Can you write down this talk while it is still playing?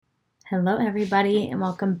Hello everybody and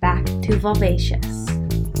welcome back to Vulvacious.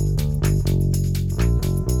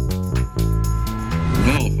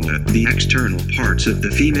 Vulva, the external parts of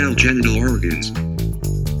the female genital organs.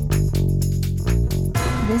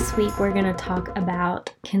 This week we're going to talk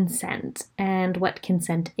about consent and what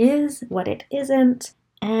consent is, what it isn't,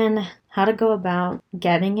 and how to go about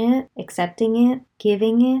getting it, accepting it,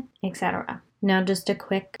 giving it, etc. Now, just a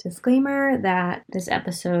quick disclaimer that this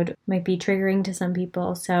episode might be triggering to some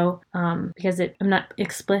people, so because I'm not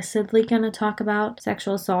explicitly going to talk about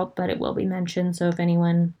sexual assault, but it will be mentioned, so if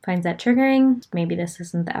anyone finds that triggering, maybe this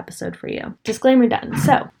isn't the episode for you. Disclaimer done.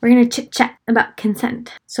 So, we're going to chit-chat about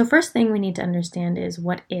consent. So first thing we need to understand is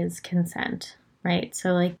what is consent, right?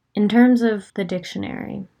 So in terms of the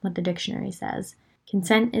dictionary, what the dictionary says,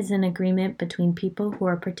 consent is an agreement between people who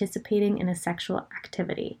are participating in a sexual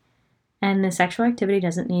activity. And the sexual activity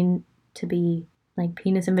doesn't need to be like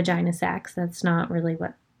penis and vagina sex. That's not really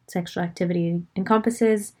what sexual activity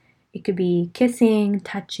encompasses. It could be kissing,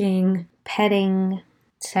 touching, petting,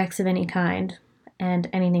 sex of any kind,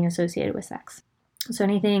 and anything associated with sex. So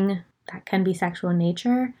anything that can be sexual in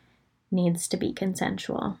nature needs to be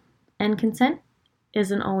consensual. And consent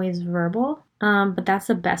isn't always verbal, but that's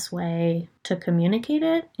the best way to communicate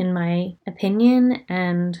it, in my opinion.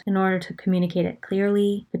 And in order to communicate it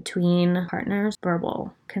clearly between partners,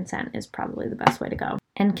 verbal consent is probably the best way to go.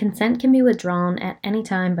 And consent can be withdrawn at any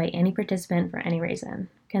time by any participant for any reason.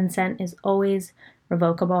 Consent is always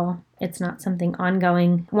revocable. It's not something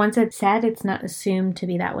ongoing. Once it's said, it's not assumed to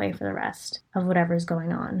be that way for the rest of whatever's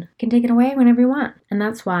going on. You can take it away whenever you want. And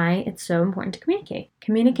that's why it's so important to communicate.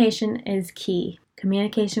 Communication is key.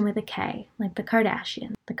 Communication with a K, like the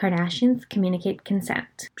Kardashians. The Kardashians communicate consent.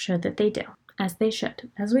 I'm sure that they do, as they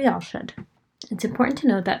should, as we all should. It's important to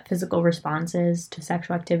note that physical responses to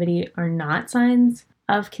sexual activity are not signs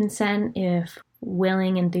of consent if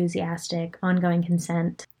willing, enthusiastic, ongoing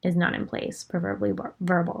consent is not in place, preferably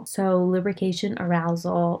verbal. So lubrication,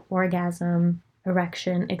 arousal, orgasm,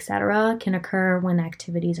 erection, etc. can occur when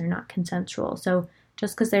activities are not consensual. So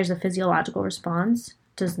just because there's a physiological response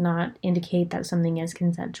does not indicate that something is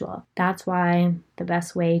consensual. That's why the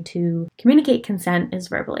best way to communicate consent is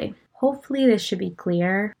verbally. Hopefully this should be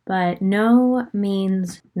clear, but no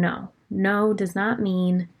means no. No does not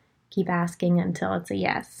mean keep asking until it's a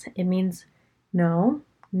yes. It means no,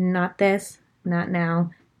 not this, not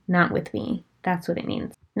now, not with me. That's what it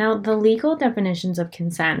means. Now, the legal definitions of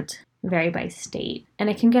consent vary by state, and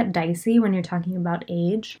it can get dicey when you're talking about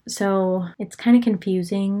age. So it's kind of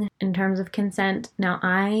confusing in terms of consent. Now,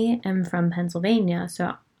 I am from Pennsylvania,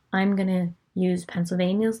 so I'm going to use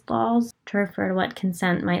Pennsylvania's laws to refer to what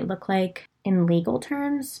consent might look like in legal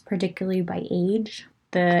terms, particularly by age.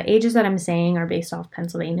 The ages that I'm saying are based off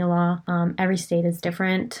Pennsylvania law. Every state is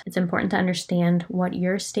different. It's important to understand what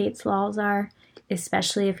your state's laws are,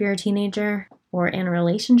 especially if you're a teenager or in a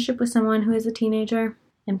relationship with someone who is a teenager.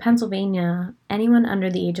 In Pennsylvania, anyone under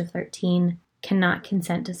the age of 13 cannot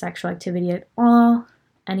consent to sexual activity at all.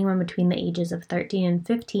 Anyone between the ages of 13 and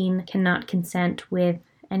 15 cannot consent with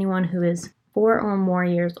anyone who is 4 or more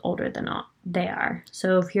years older than they are.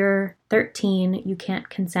 So if you're 13, you can't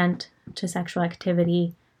consent to sexual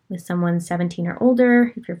activity with someone 17 or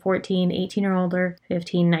older. If you're 14, 18 or older,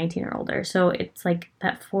 15, 19 or older. So it's like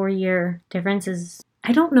that 4-year difference is,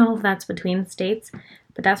 I don't know if that's between states,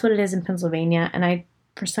 but that's what it is in Pennsylvania. And I,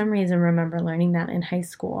 for some reason, remember learning that in high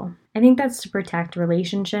school. I think that's to protect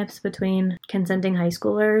relationships between consenting high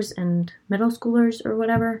schoolers and middle schoolers or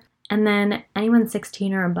whatever. And then anyone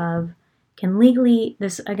 16 or above can legally,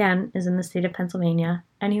 this again is in the state of Pennsylvania,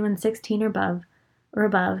 anyone 16 or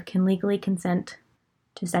above can legally consent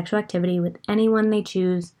to sexual activity with anyone they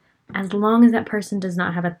choose as long as that person does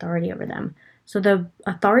not have authority over them. So the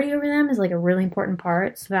authority over them is like a really important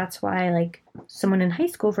part. So that's why like someone in high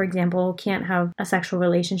school, for example, can't have a sexual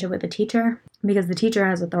relationship with a teacher because the teacher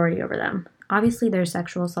has authority over them. Obviously there's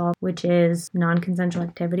sexual assault, which is non-consensual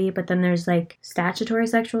activity, but then there's like statutory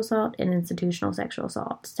sexual assault and institutional sexual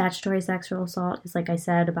assault. Statutory sexual assault is, like I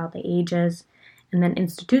said, about the ages. And then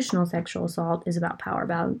institutional sexual assault is about power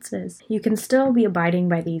balances. You can still be abiding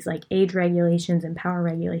by these like age regulations and power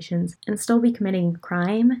regulations and still be committing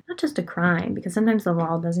crime. Not just a crime, because sometimes the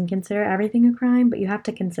law doesn't consider everything a crime, but you have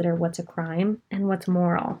to consider what's a crime and what's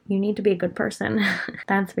moral. You need to be a good person.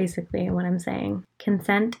 That's basically what I'm saying.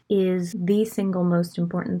 Consent is the single most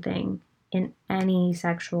important thing in any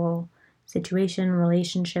sexual situation,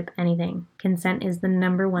 relationship, anything. Consent is the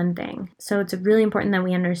number one thing. So it's really important that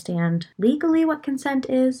we understand legally what consent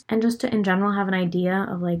is and just to in general have an idea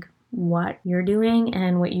of like what you're doing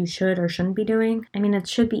and what you should or shouldn't be doing. I mean, it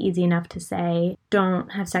should be easy enough to say, don't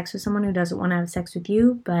have sex with someone who doesn't want to have sex with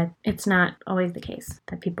you, but it's not always the case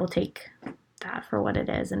that people take that for what it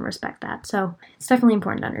is and respect that. So it's definitely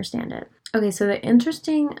important to understand it. Okay, so the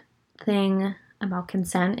interesting thing about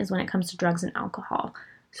consent is when it comes to drugs and alcohol.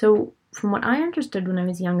 So from what I understood when I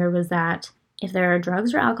was younger was that if there are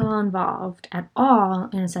drugs or alcohol involved at all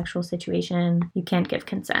in a sexual situation, you can't give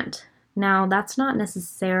consent. Now, that's not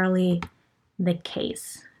necessarily the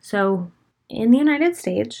case. So in the United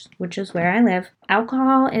States, which is where I live,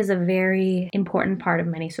 alcohol is a very important part of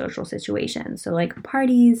many social situations. So like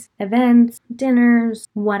parties, events, dinners,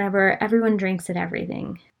 whatever, everyone drinks at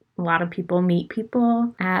everything. A lot of people meet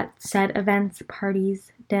people at said events,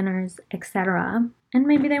 parties, dinners, etc. And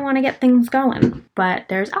maybe they want to get things going, but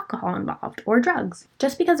there's alcohol involved or drugs.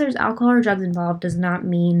 Just because there's alcohol or drugs involved does not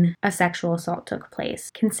mean a sexual assault took place.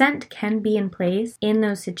 Consent can be in place in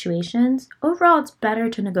those situations. Overall, it's better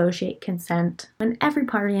to negotiate consent when every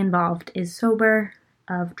party involved is sober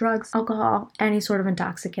of drugs, alcohol, any sort of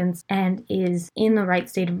intoxicants, and is in the right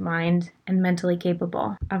state of mind and mentally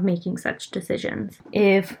capable of making such decisions.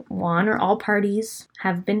 If one or all parties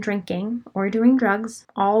have been drinking or doing drugs,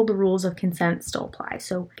 all the rules of consent still apply.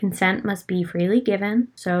 So consent must be freely given,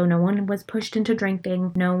 so no one was pushed into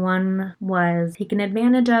drinking, no one was taken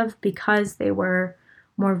advantage of because they were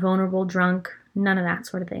more vulnerable drunk, none of that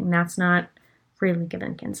sort of thing. That's not freely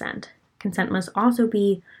given consent. Consent must also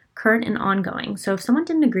be current and ongoing. So if someone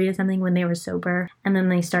didn't agree to something when they were sober and then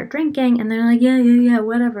they start drinking and they're like, yeah,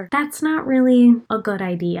 whatever, that's not really a good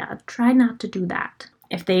idea. Try not to do that.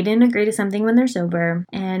 If they didn't agree to something when they're sober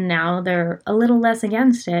and now they're a little less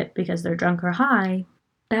against it because they're drunk or high,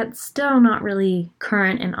 that's still not really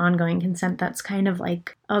current and ongoing consent. That's kind of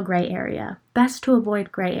like a gray area. Best to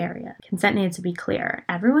avoid gray area. Consent needs to be clear.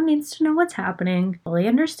 Everyone needs to know what's happening, fully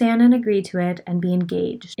understand and agree to it, and be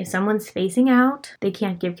engaged. If someone's spacing out, they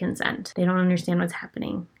can't give consent. They don't understand what's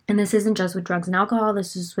happening. And this isn't just with drugs and alcohol,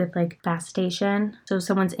 this is with like capacitation. So if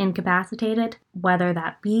someone's incapacitated, whether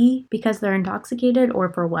that be because they're intoxicated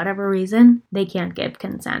or for whatever reason, they can't give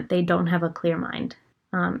consent. They don't have a clear mind.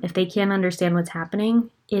 If they can't understand what's happening,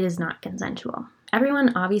 it is not consensual.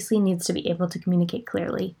 Everyone obviously needs to be able to communicate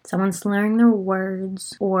clearly. Someone slurring their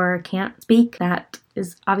words or can't speak, that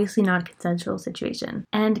is obviously not a consensual situation.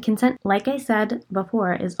 And consent, like I said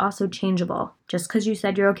before, is also changeable. Just because you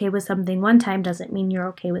said you're okay with something one time doesn't mean you're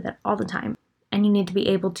okay with it all the time. And you need to be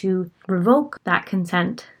able to revoke that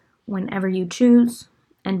consent whenever you choose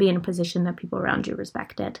and be in a position that people around you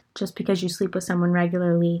respect it. Just because you sleep with someone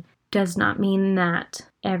regularly does not mean that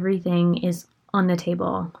everything is on the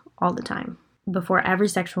table all the time. Before every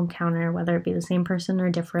sexual encounter, whether it be the same person or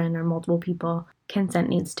different or multiple people, consent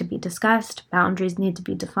needs to be discussed, boundaries need to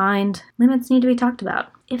be defined, limits need to be talked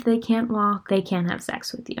about. If they can't walk, they can't have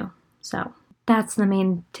sex with you. So that's the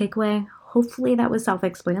main takeaway. Hopefully that was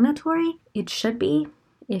self-explanatory. It should be.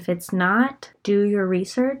 If it's not, do your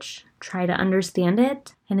research, try to understand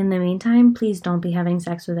it, and in the meantime, please don't be having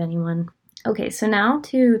sex with anyone. Okay, so now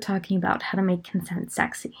to talking about how to make consent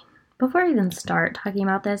sexy. Before I even start talking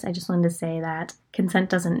about this, I just wanted to say that consent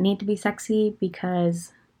doesn't need to be sexy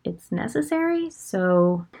because it's necessary,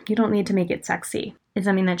 so you don't need to make it sexy. It's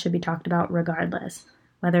something that should be talked about regardless.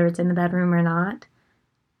 Whether it's in the bedroom or not,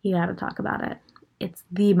 you gotta talk about it. It's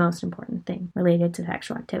the most important thing related to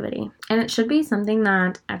sexual activity. And it should be something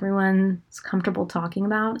that everyone's comfortable talking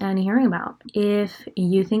about and hearing about. If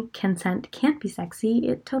you think consent can't be sexy,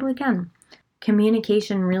 it totally can.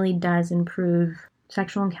 Communication really does improve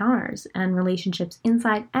sexual encounters and relationships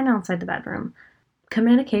inside and outside the bedroom.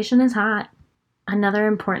 Communication is hot. Another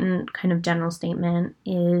important kind of general statement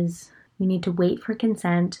is you need to wait for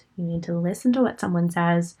consent, you need to listen to what someone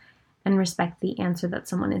says, and respect the answer that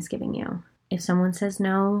someone is giving you. If someone says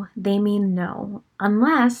no, they mean no.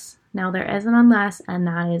 Unless, now there is an unless, and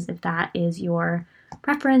that is if that is your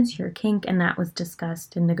preference, your kink, and that was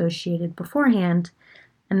discussed and negotiated beforehand,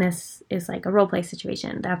 and this is like a role play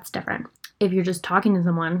situation, that's different. If you're just talking to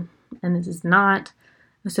someone, and this is not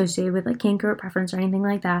associated with like kink or preference or anything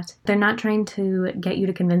like that, they're not trying to get you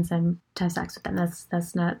to convince them to have sex with them.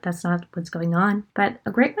 That's not what's going on. But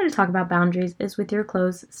a great way to talk about boundaries is with your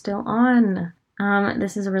clothes still on.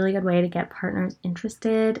 This is a really good way to get partners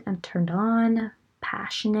interested and turned on,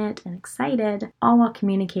 passionate and excited, all while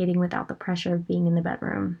communicating without the pressure of being in the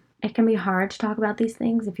bedroom. It can be hard to talk about these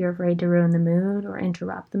things if you're afraid to ruin the mood or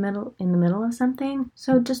interrupt in the middle of something.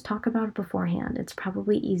 So just talk about it beforehand. It's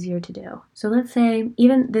probably easier to do. So let's say,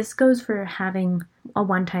 even this goes for having a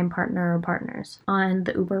one-time partner or partners. On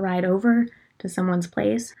the Uber ride over, to someone's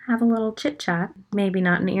place, have a little chit chat, maybe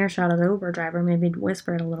not an earshot of the Uber driver, maybe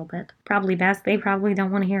whisper it a little bit. Probably best, they probably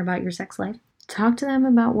don't want to hear about your sex life. Talk to them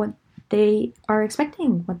about what they are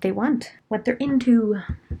expecting, what they want, what they're into,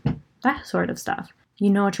 that sort of stuff. You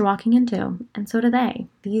know what you're walking into, and so do they.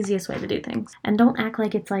 The easiest way to do things. And don't act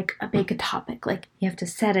like it's like a big topic, like you have to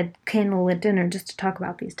set a candle at dinner just to talk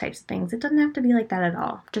about these types of things. It doesn't have to be like that at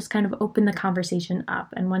all. Just kind of open the conversation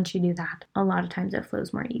up, and once you do that, a lot of times it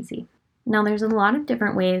flows more easy. Now, there's a lot of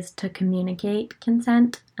different ways to communicate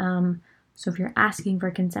consent. So if you're asking for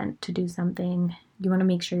consent to do something, you want to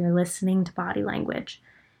make sure you're listening to body language.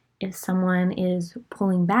 If someone is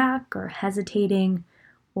pulling back or hesitating,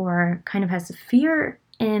 or kind of has a fear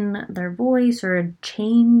in their voice or a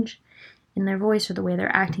change in their voice or the way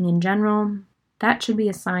they're acting in general, that should be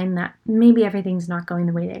a sign that maybe everything's not going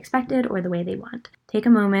the way they expected or the way they want. Take a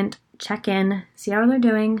moment, check in, see how they're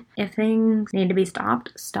doing. If things need to be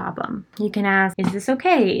stopped, stop them. You can ask, is this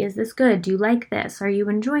okay? Is this good? Do you like this? Are you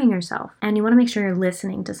enjoying yourself? And you want to make sure you're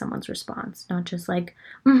listening to someone's response, not just like,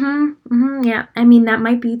 yeah. I mean, that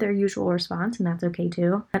might be their usual response, and that's okay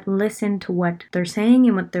too. But listen to what they're saying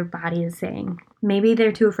and what their body is saying. Maybe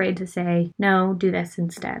they're too afraid to say, no, do this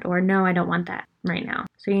instead, or no, I don't want that right now.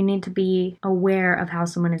 So you need to be aware of how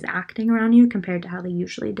someone is acting around you compared to how they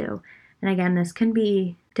usually do. And again, this can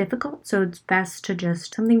be difficult, so it's best to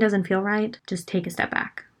just, something doesn't feel right, just take a step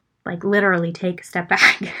back. Like literally take a step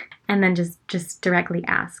back and then just directly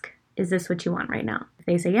ask, is this what you want right now? If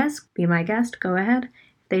they say yes, be my guest, go ahead.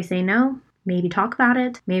 If they say no, maybe talk about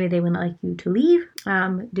it. Maybe they would like you to leave.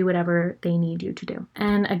 Do whatever they need you to do.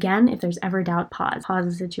 And again, if there's ever doubt, pause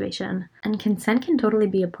the situation. And consent can totally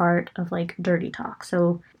be a part of like dirty talk.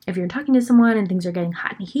 So if you're talking to someone and things are getting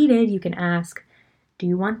hot and heated, you can ask, do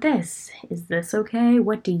you want this? Is this okay?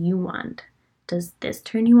 What do you want? Does this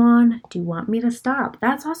turn you on? Do you want me to stop?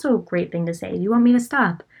 That's also a great thing to say. Do you want me to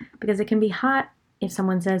stop? Because it can be hot if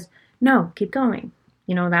someone says, no, keep going.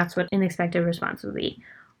 You know, that's what an expected response would be.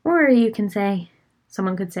 Or you can say,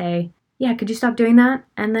 someone could say, yeah, could you stop doing that?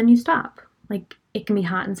 And then you stop. Like, it can be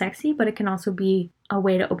hot and sexy, but it can also be a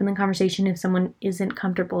way to open the conversation if someone isn't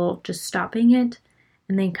comfortable just stopping it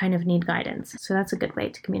and they kind of need guidance. So that's a good way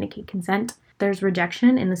to communicate consent. There's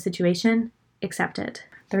rejection in the situation, accept it.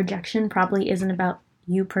 The rejection probably isn't about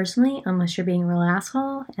you personally, unless you're being a real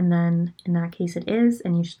asshole, and then in that case it is,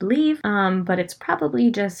 and you should leave. But it's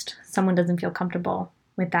probably just someone doesn't feel comfortable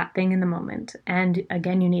with that thing in the moment. And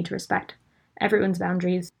again, you need to respect everyone's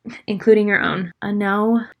boundaries, including your own. A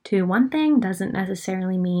no to one thing doesn't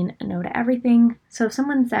necessarily mean a no to everything. So if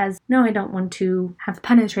someone says, no, I don't want to have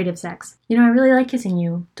penetrative sex, you know, I really like kissing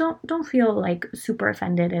you, don't feel like super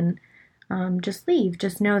offended and just leave.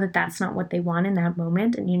 Just know that that's not what they want in that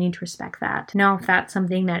moment, and you need to respect that. Now, if that's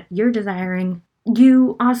something that you're desiring,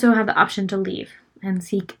 you also have the option to leave and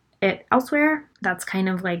seek it elsewhere. That's kind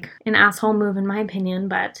of like an asshole move in my opinion,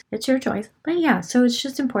 but it's your choice. But yeah, so it's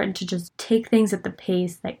just important to just take things at the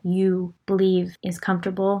pace that you believe is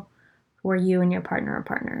comfortable for you and your partner or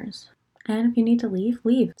partners. And if you need to leave,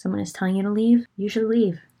 leave. If someone is telling you to leave, you should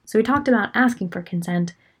leave. So we talked about asking for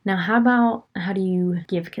consent. Now, how do you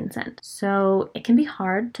give consent? So it can be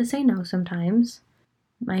hard to say no sometimes.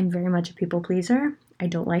 I'm very much a people pleaser. I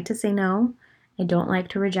don't like to say no. I don't like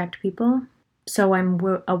to reject people. So I'm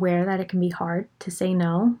aware that it can be hard to say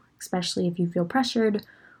no, especially if you feel pressured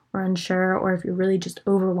or unsure, or if you're really just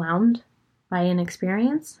overwhelmed by an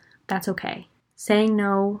experience. That's okay. Saying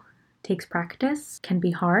no takes practice, can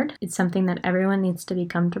be hard. It's something that everyone needs to be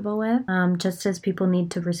comfortable with. Just as people need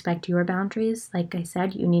to respect your boundaries, like I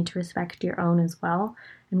said, you need to respect your own as well.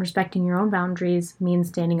 And respecting your own boundaries means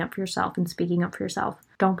standing up for yourself and speaking up for yourself.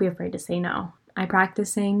 Don't be afraid to say no. I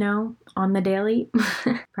practice saying no on the daily.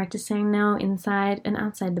 Practice saying no inside and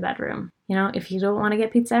outside the bedroom. You know, if you don't want to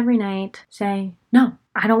get pizza every night, say, no,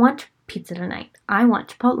 I don't want pizza tonight. I want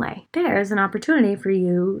Chipotle. There's an opportunity for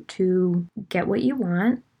you to get what you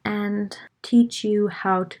want and teach you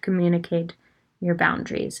how to communicate your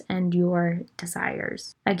boundaries and your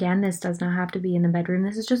desires. Again, this does not have to be in the bedroom.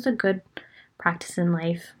 This is just a good practice in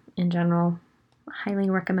life in general. I highly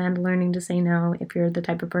recommend learning to say no if you're the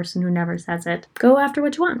type of person who never says it. Go after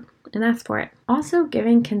what you want and ask for it. Also,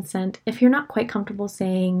 giving consent, if you're not quite comfortable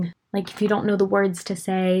saying, like if you don't know the words to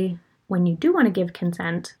say when you do want to give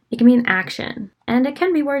consent, it can be an action. And it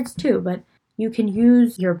can be words too, but you can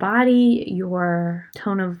use your body, your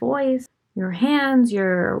tone of voice, your hands,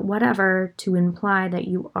 your whatever to imply that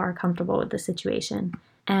you are comfortable with the situation.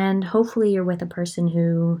 And hopefully you're with a person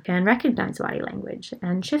who can recognize body language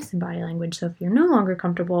and shifts in body language. So if you're no longer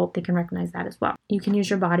comfortable, they can recognize that as well. You can use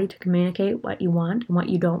your body to communicate what you want and what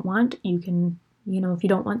you don't want. You can If you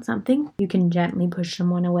don't want something, you can gently push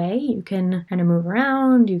someone away. You can kind of move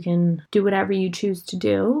around. You can do whatever you choose to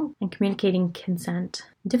do. And communicating consent.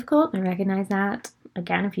 Difficult, I recognize that.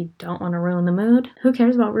 Again, if you don't want to ruin the mood, who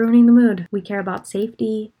cares about ruining the mood? We care about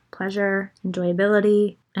safety, pleasure,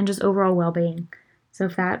 enjoyability, and just overall well-being. So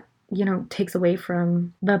if that, takes away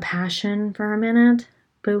from the passion for a minute,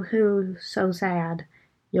 boo-hoo, so sad,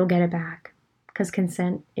 you'll get it back. Because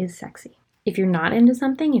consent is sexy. If you're not into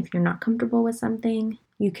something, if you're not comfortable with something,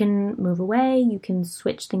 you can move away, you can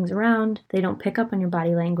switch things around. They don't pick up on your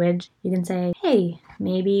body language. You can say, hey,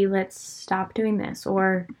 maybe let's stop doing this,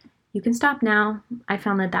 or you can stop now. I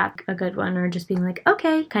found that that's a good one, or just being like,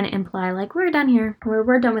 okay, kind of imply like, we're done here, or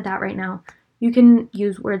we're done with that right now. You can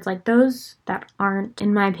use words like those that aren't,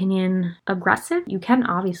 in my opinion, aggressive. You can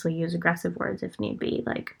obviously use aggressive words if need be,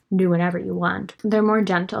 like do whatever you want. They're more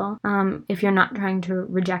gentle. If you're not trying to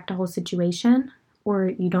reject a whole situation, or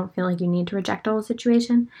you don't feel like you need to reject a whole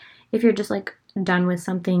situation, if you're just like done with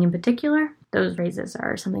something in particular, those phrases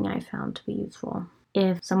are something I found to be useful.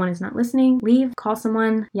 If someone is not listening, leave, call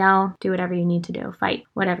someone, yell, do whatever you need to do, fight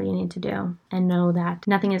whatever you need to do, and know that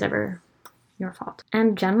nothing is ever your fault.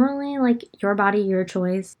 And generally, like, your body, your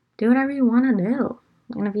choice, do whatever you want to do.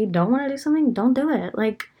 And if you don't want to do something, don't do it.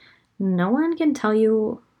 Like, no one can tell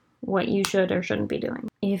you what you should or shouldn't be doing.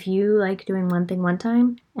 If you like doing one thing one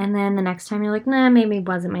time, and then the next time you're like, nah, maybe it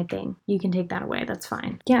wasn't my thing, you can take that away. That's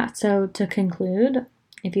fine. Yeah, so to conclude,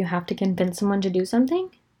 if you have to convince someone to do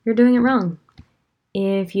something, you're doing it wrong.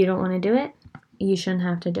 If you don't want to do it, you shouldn't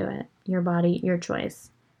have to do it. Your body, your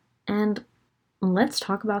choice. And let's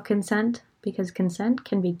talk about consent, because consent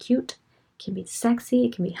can be cute, it can be sexy,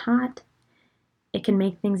 it can be hot. It can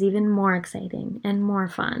make things even more exciting and more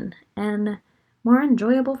fun and more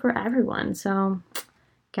enjoyable for everyone. So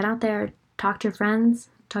get out there, talk to your friends,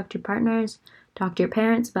 talk to your partners, talk to your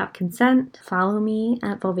parents about consent. Follow me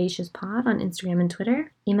at VulvaciousPod on Instagram and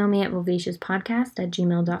Twitter. Email me at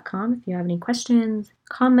vulvaciospodcast@gmail.com if you have any questions,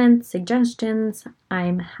 comments, suggestions.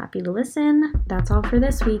 I'm happy to listen. That's all for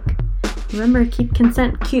this week. Remember, keep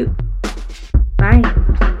consent cute.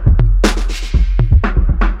 Bye.